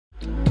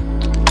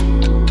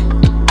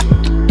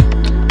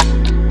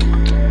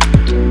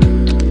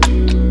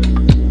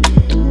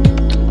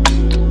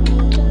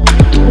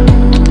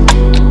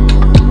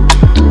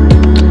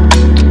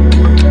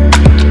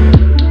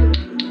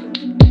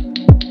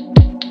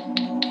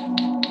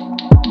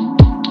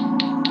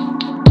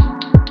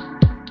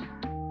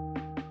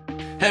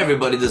Hey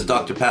everybody, this is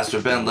Dr.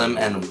 Pastor Ben Lim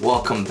and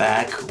welcome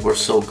back. We're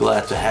so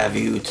glad to have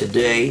you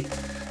today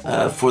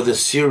for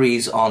this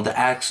series on the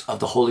acts of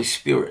the Holy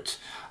Spirit.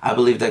 I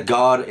believe that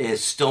God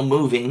is still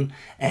moving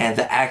and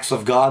the acts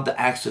of God,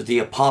 the acts of the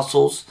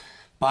apostles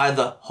by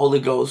the Holy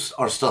Ghost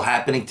are still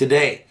happening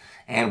today.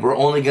 And we're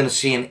only going to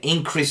see an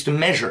increased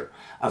measure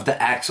of the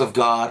acts of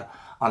God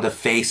on the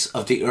face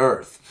of the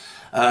earth.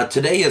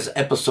 Today is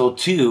episode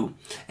 2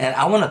 and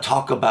I want to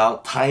talk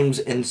about times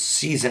and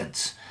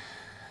seasons.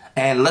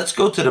 And let's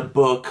go to the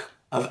book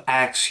of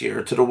Acts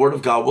here, to the Word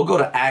of God. We'll go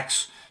to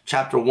Acts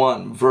chapter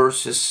 1,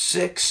 verses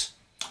 6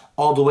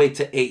 all the way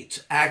to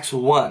 8. Acts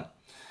 1,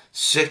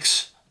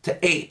 6 to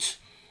 8.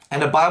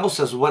 And the Bible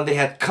says, when they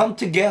had come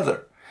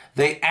together,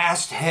 they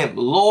asked him,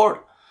 Lord,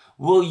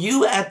 will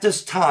you at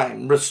this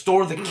time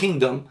restore the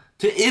kingdom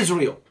to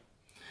Israel?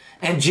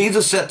 And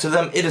Jesus said to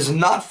them, it is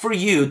not for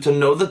you to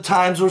know the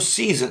times or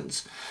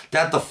seasons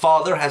that the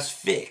Father has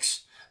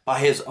fixed by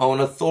his own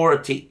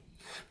authority.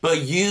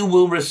 But you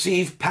will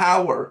receive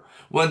power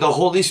when the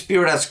Holy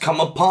Spirit has come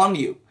upon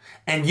you,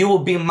 and you will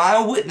be my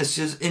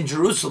witnesses in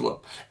Jerusalem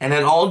and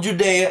in all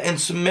Judea and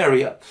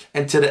Samaria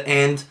and to the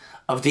end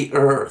of the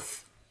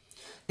earth.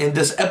 In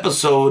this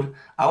episode,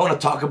 I want to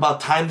talk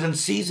about times and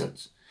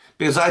seasons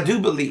because I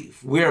do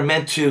believe we are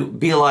meant to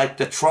be like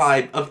the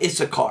tribe of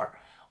Issachar,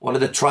 one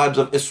of the tribes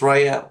of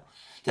Israel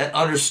that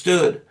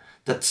understood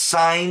the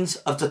signs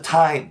of the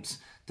times,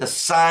 the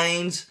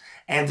signs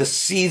and the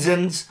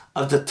seasons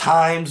of the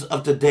times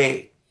of the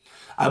day.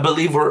 I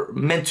believe we're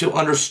meant to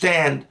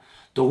understand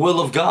the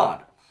will of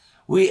God.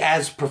 We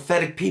as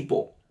prophetic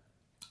people,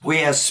 we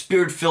as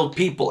spirit-filled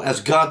people, as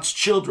God's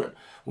children,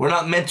 we're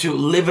not meant to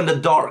live in the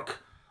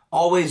dark,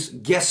 always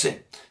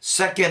guessing,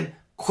 second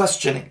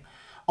questioning,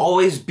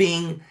 always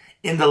being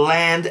in the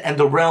land and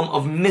the realm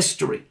of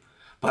mystery.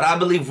 But I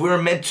believe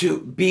we're meant to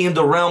be in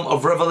the realm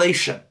of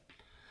revelation,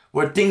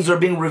 where things are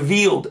being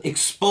revealed,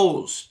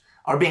 exposed,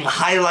 are being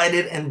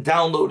highlighted and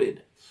downloaded.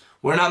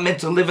 We're not meant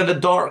to live in the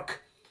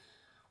dark,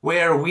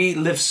 where we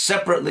live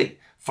separately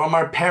from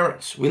our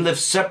parents. We live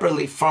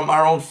separately from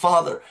our own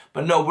father.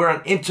 But no, we're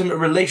in intimate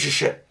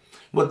relationship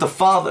with the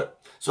Father.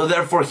 So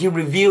therefore, he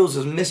reveals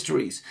his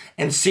mysteries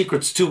and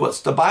secrets to us.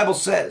 The Bible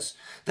says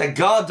that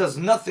God does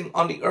nothing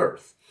on the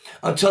earth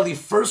until he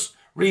first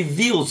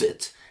reveals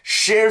it,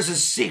 shares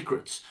his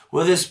secrets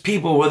with his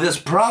people, with his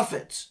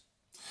prophets.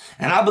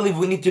 And I believe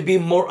we need to be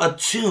more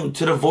attuned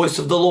to the voice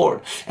of the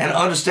Lord and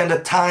understand the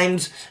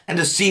times and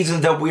the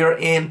seasons that we are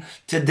in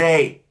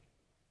today.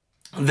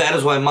 And that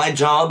is why my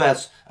job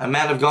as a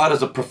man of God,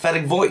 as a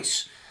prophetic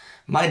voice,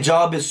 my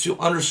job is to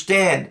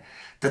understand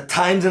the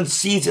times and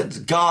seasons,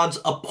 God's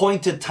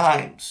appointed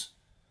times,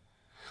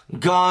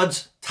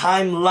 God's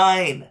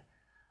timeline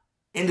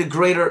in the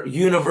greater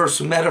universe,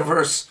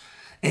 metaverse,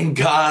 and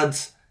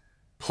God's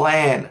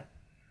plan.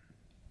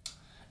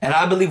 And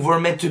I believe we're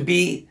meant to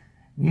be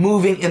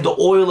moving in the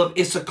oil of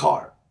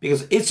Issachar,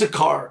 because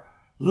Issachar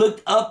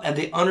looked up and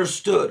they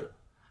understood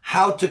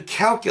how to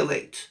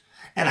calculate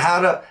and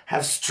how to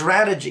have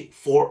strategy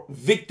for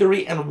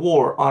victory and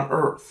war on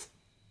earth.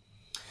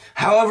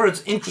 However,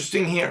 it's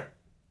interesting here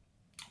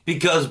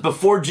because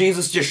before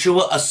Jesus,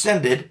 Yeshua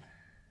ascended,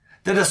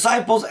 the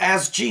disciples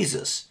asked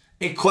Jesus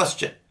a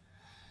question.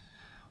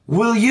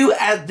 Will you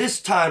at this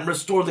time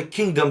restore the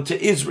kingdom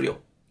to Israel?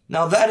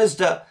 Now that is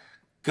the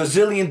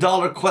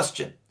gazillion-dollar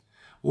question.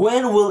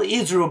 When will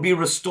Israel be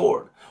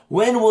restored?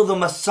 When will the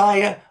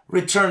Messiah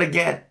return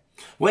again?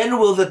 When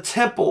will the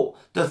temple,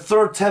 the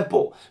third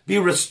temple, be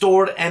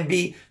restored and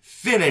be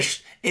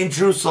finished in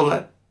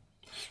Jerusalem?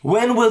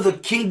 When will the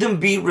kingdom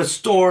be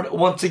restored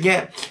once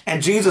again?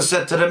 And Jesus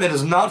said to them, it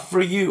is not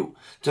for you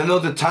to know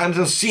the times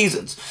and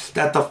seasons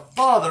that the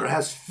Father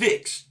has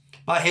fixed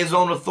by his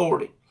own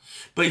authority.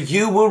 But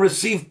you will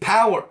receive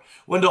power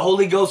when the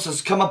Holy Ghost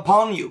has come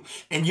upon you,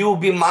 and you will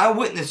be my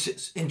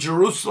witnesses in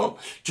Jerusalem,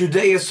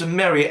 Judea,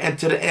 Samaria, and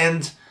to the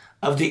end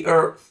of the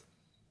earth.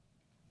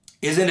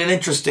 Isn't it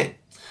interesting?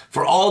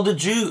 For all the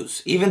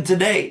Jews, even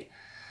today,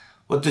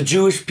 what the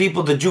Jewish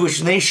people, the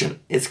Jewish nation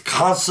is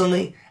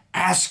constantly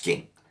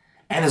asking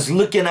and is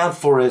looking out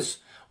for is,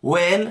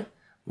 when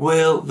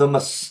will the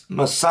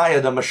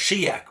Messiah, the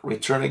Mashiach,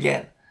 return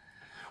again?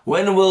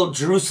 When will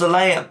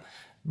Jerusalem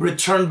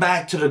return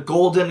back to the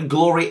golden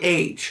glory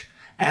age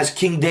as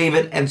King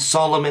David and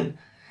Solomon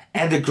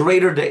and the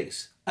greater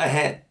days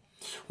ahead?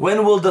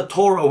 When will the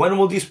Torah, when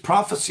will these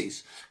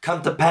prophecies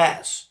come to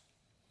pass?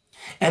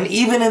 And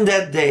even in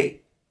that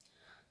day,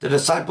 the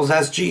disciples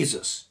asked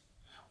Jesus,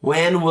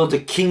 when will the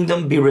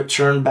kingdom be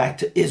returned back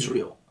to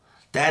Israel?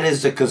 That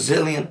is the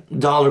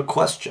gazillion-dollar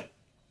question.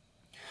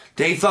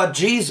 They thought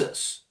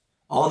Jesus,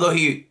 although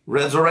he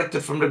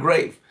resurrected from the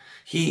grave,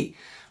 he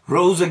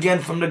rose again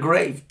from the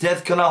grave.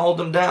 Death cannot hold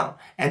him down.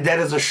 And that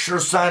is a sure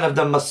sign of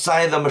the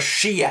Messiah, the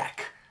Mashiach,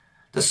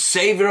 the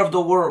Savior of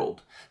the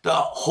world, the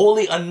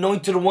Holy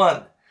Anointed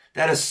One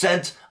that is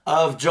sent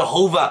of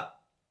Jehovah,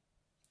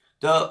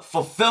 the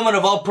fulfillment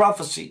of all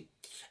prophecy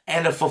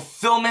and the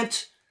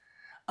fulfillment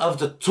of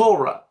the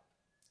Torah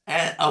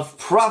and of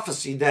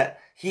prophecy that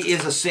he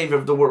is a Savior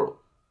of the world.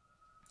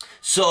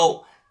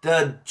 So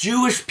the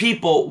Jewish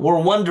people were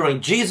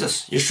wondering,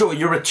 Jesus, Yeshua,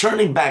 you're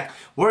returning back.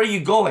 Where are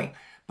you going?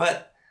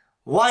 But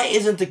why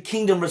isn't the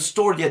kingdom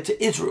restored yet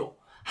to Israel?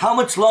 How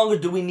much longer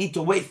do we need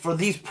to wait for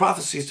these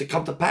prophecies to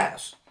come to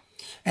pass?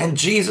 And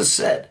Jesus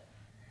said,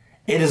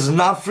 it is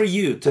not for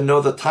you to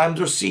know the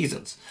times or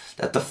seasons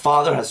that the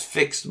Father has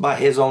fixed by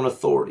his own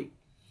authority.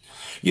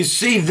 You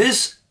see,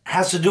 this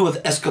has to do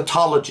with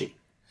eschatology.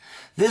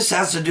 This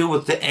has to do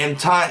with the end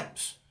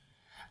times.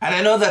 And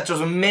I know that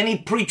there's many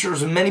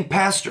preachers and many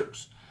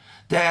pastors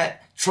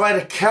that try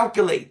to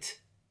calculate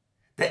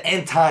the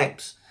end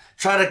times,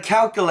 try to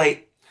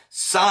calculate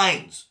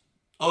signs.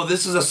 Oh,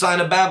 this is a sign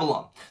of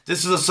Babylon.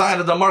 This is a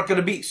sign of the mark of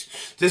the beast.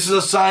 This is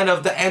a sign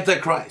of the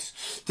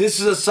Antichrist. This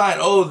is a sign.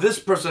 Oh, this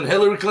person,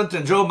 Hillary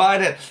Clinton, Joe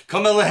Biden,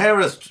 Kamala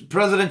Harris,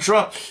 President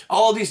Trump.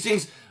 All these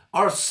things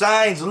are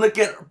signs. Look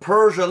at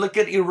Persia. Look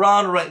at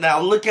Iran right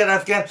now. Look at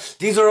Afghanistan.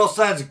 These are all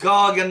signs.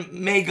 Gog and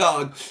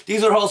Magog.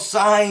 These are all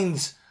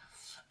signs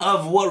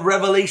of what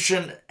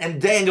Revelation and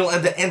Daniel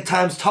and the end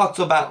times talks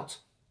about.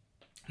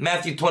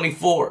 Matthew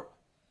 24.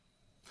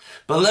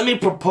 But let me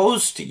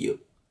propose to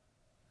you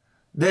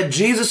that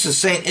Jesus is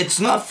saying it's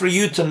not for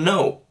you to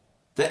know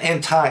the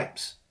end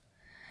times.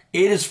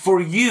 It is for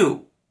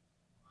you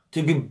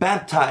to be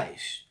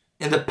baptized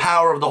in the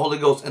power of the Holy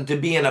Ghost and to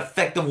be an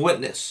effective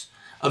witness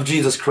of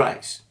Jesus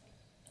Christ.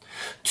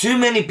 Too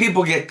many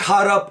people get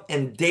caught up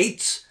in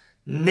dates,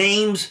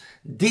 names,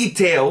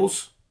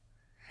 details,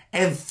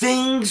 and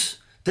things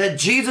that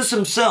Jesus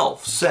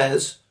himself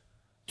says,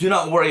 do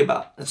not worry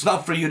about. It's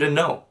not for you to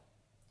know.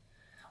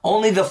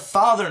 Only the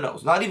Father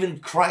knows, not even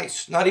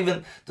Christ, not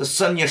even the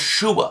Son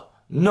Yeshua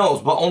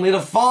knows, but only the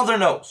Father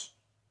knows.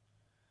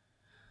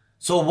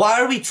 So why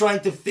are we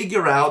trying to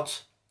figure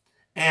out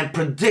and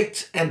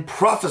predict and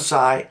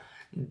prophesy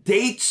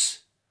dates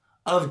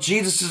of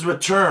Jesus'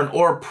 return,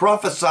 or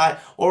prophesy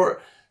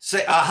or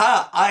say,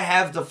 aha, I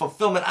have the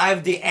fulfillment, I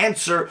have the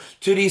answer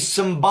to these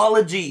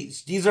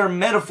symbologies. These are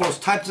metaphors,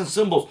 types and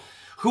symbols.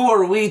 Who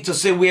are we to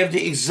say we have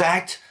the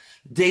exact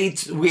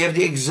dates, we have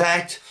the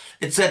exact,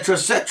 etc.,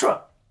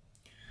 etc.?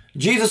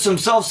 Jesus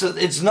himself says,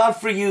 it's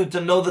not for you to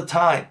know the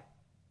time.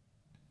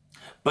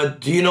 But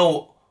do you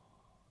know,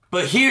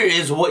 but here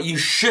is what you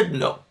should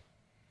know.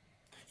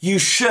 You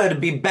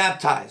should be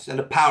baptized in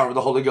the power of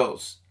the Holy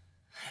Ghost.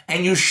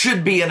 And you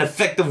should be an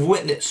effective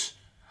witness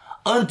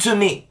unto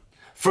me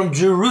from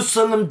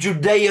Jerusalem,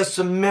 Judea,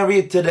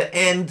 Samaria to the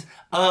end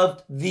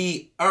of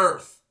the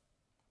earth.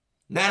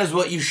 That is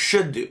what you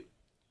should do.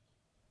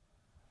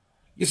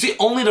 You see,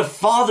 only the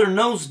Father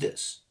knows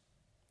this.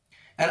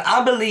 And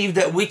I believe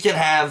that we can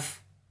have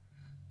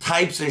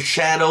types and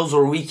shadows,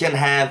 or we can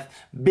have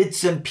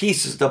bits and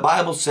pieces. The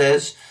Bible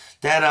says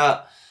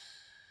that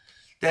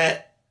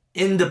that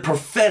in the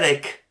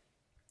prophetic,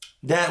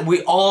 that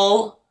we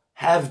all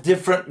have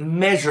different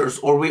measures,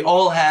 or we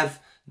all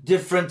have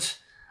different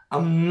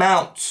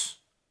amounts,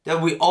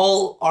 that we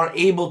all are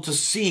able to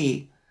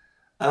see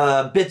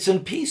bits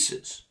and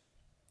pieces.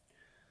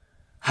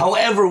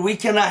 However, we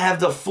cannot have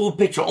the full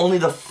picture. Only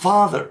the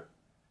Father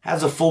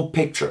has a full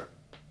picture.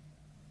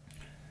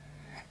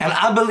 And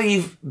I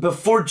believe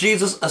before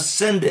Jesus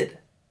ascended,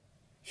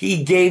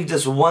 he gave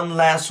this one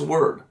last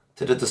word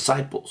to the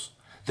disciples.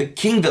 The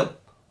kingdom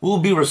will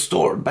be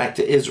restored back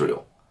to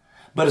Israel.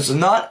 But it's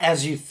not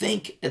as you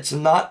think. It's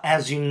not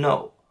as you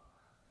know.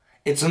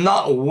 It's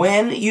not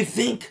when you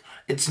think.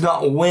 It's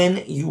not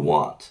when you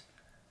want.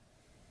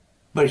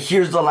 But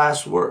here's the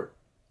last word.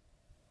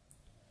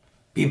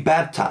 Be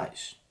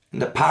baptized in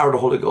the power of the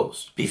Holy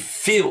Ghost. Be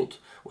filled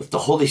with the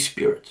Holy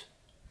Spirit.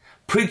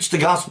 Preach the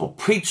gospel.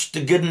 Preach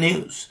the good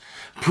news.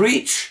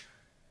 Preach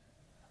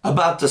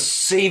about the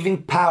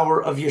saving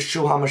power of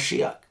Yeshua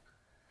HaMashiach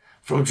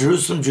from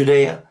Jerusalem,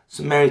 Judea,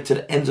 Samaria to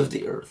the ends of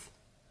the earth.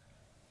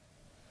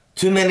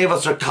 Too many of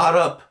us are caught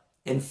up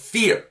in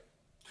fear.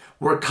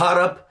 We're caught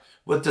up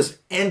with this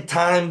end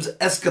times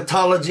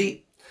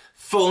eschatology,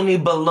 phony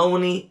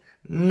baloney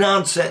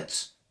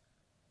nonsense.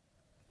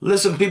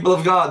 Listen, people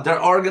of God, there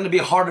are going to be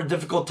harder,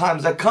 difficult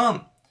times that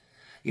come.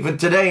 Even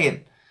today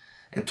in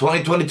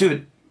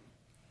 2022,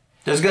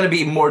 there's going to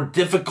be more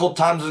difficult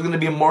times. There's going to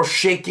be more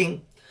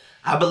shaking.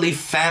 I believe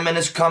famine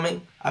is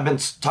coming. I've been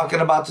talking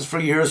about this for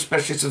years,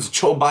 especially since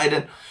Joe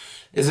Biden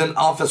is in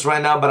office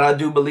right now. But I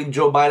do believe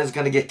Joe Biden is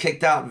going to get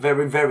kicked out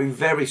very, very,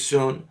 very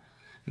soon.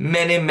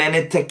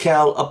 Mene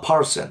tekel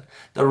aparsin.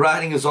 The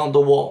writing is on the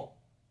wall.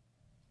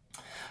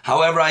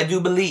 However, I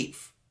do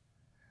believe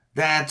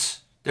that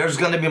there's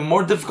going to be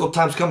more difficult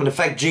times coming. In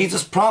fact,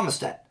 Jesus promised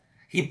that.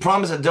 He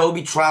promised that there will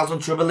be trials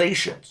and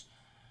tribulations.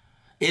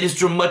 It is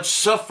through much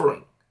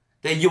suffering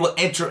that you will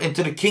enter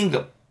into the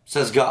kingdom,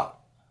 says God.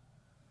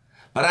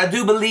 But I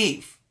do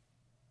believe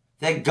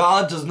that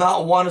God does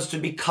not want us to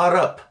be caught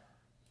up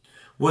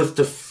with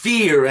the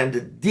fear and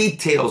the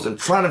details and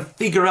trying to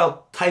figure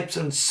out types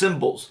and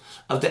symbols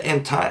of the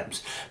end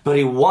times. But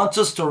he wants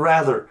us to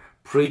rather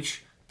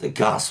preach the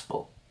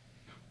gospel,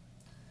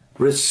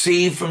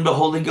 receive from the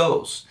Holy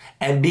Ghost,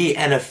 and be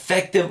an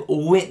effective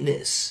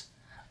witness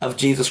of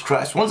Jesus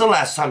Christ. When's the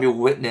last time you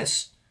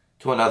witnessed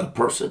to another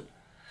person?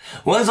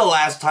 When's the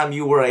last time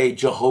you were a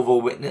Jehovah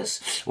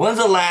Witness? When's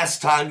the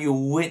last time you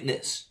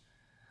witnessed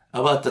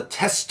about the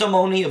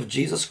testimony of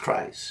Jesus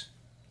Christ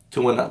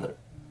to another?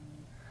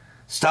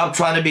 Stop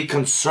trying to be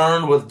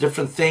concerned with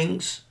different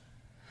things.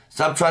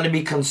 Stop trying to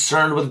be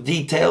concerned with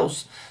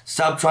details.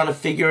 Stop trying to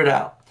figure it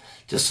out.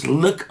 Just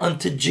look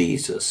unto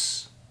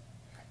Jesus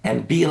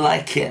and be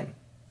like him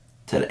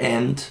to the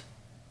end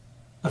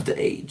of the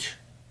age.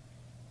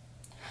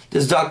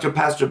 This is Dr.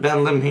 Pastor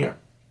Ben Lim here.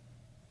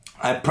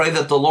 I pray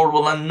that the Lord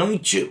will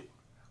anoint you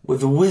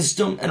with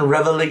wisdom and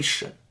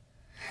revelation,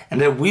 and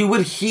that we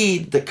would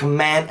heed the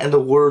command and the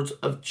words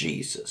of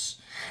Jesus.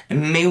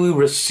 And may we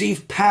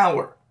receive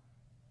power,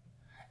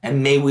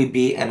 and may we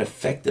be an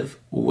effective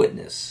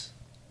witness.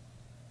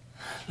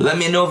 Let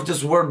me know if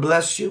this word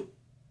blessed you,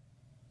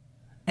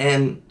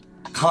 and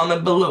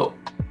comment below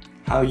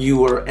how you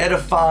were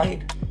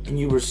edified and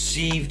you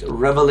received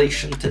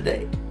revelation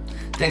today.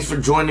 Thanks for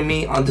joining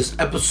me on this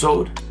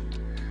episode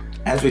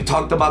as we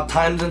talked about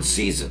times and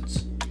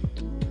seasons.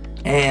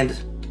 And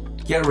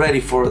get ready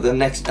for the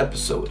next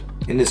episode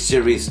in this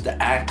series,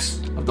 The Acts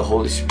of the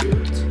Holy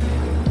Spirit.